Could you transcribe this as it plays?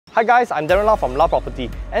Hi guys, I'm Darren Lau from Lau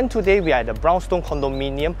Property, and today we are at the Brownstone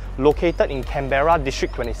condominium located in Canberra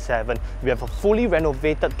District 27. We have a fully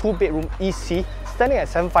renovated 2-bedroom EC standing at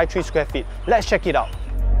 753 square feet. Let's check it out.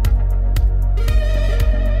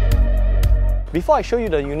 Before I show you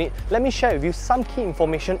the unit, let me share with you some key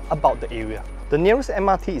information about the area. The nearest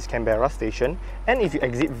MRT is Canberra Station, and if you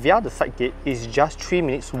exit via the side gate, it's just 3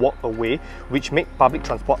 minutes walk away, which make public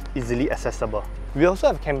transport easily accessible. We also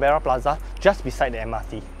have Canberra Plaza just beside the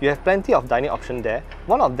MRT. You have plenty of dining options there.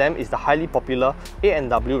 One of them is the highly popular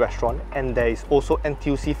A&W restaurant, and there is also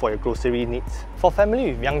NTUC for your grocery needs. For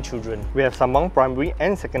family with young children, we have Sembawang Primary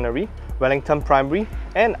and Secondary, Wellington Primary,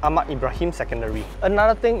 and Ahmad Ibrahim Secondary.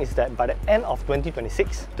 Another thing is that by the end of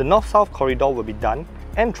 2026, the North-South corridor will be done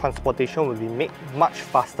and transportation will be made much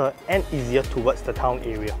faster and easier towards the town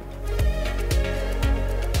area.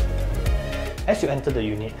 As you enter the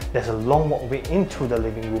unit, there's a long walkway into the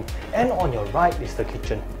living room, and on your right is the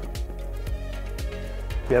kitchen.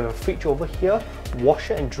 We have a fridge over here,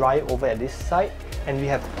 washer and dryer over at this side, and we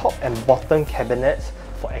have top and bottom cabinets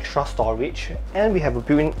for extra storage, and we have a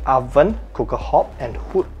built-in oven, cooker hob and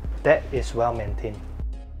hood that is well maintained.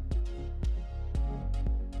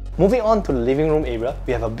 Moving on to the living room area,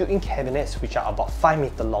 we have a built-in cabinets which are about 5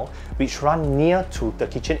 meters long, which run near to the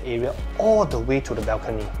kitchen area all the way to the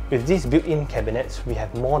balcony. With these built-in cabinets, we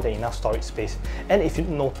have more than enough storage space, and if you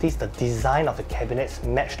notice, the design of the cabinets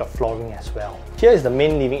match the flooring as well. Here is the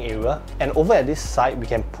main living area, and over at this side we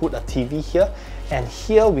can put a TV here, and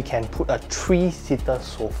here we can put a 3-seater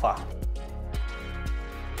sofa.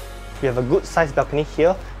 We have a good sized balcony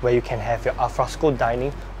here where you can have your alfresco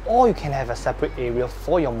dining, or you can have a separate area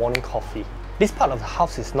for your morning coffee. This part of the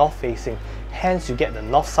house is north facing, hence you get the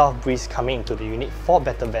north-south breeze coming into the unit for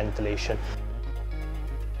better ventilation.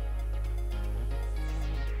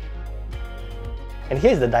 And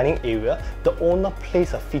here's the dining area. The owner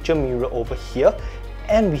placed a feature mirror over here,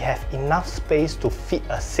 and we have enough space to fit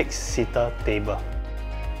a 6-seater table.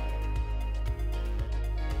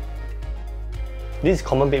 This is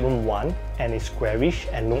common bedroom 1, and it's squarish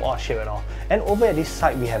and no odd shape at all. And over at this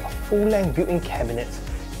side, we have a full-length built-in cabinets.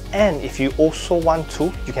 And if you also want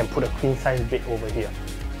to, you can put a queen-size bed over here.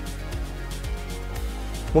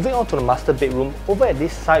 Moving on to the master bedroom, over at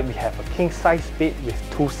this side, we have a king-size bed with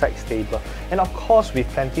 2 side tables. And of course, with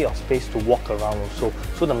plenty of space to walk around also.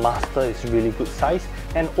 So the master is really good size.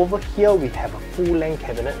 And over here, we have a full-length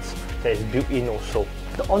cabinets that is built in also.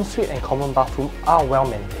 The ensuite and common bathroom are well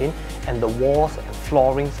maintained, and the walls and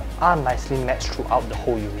floorings are nicely matched throughout the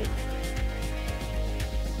whole unit.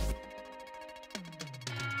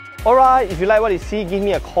 Alright, if you like what you see, give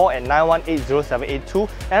me a call at 918-0782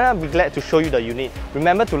 and I'll be glad to show you the unit.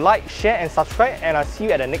 Remember to like, share and subscribe, and I'll see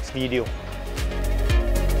you at the next video.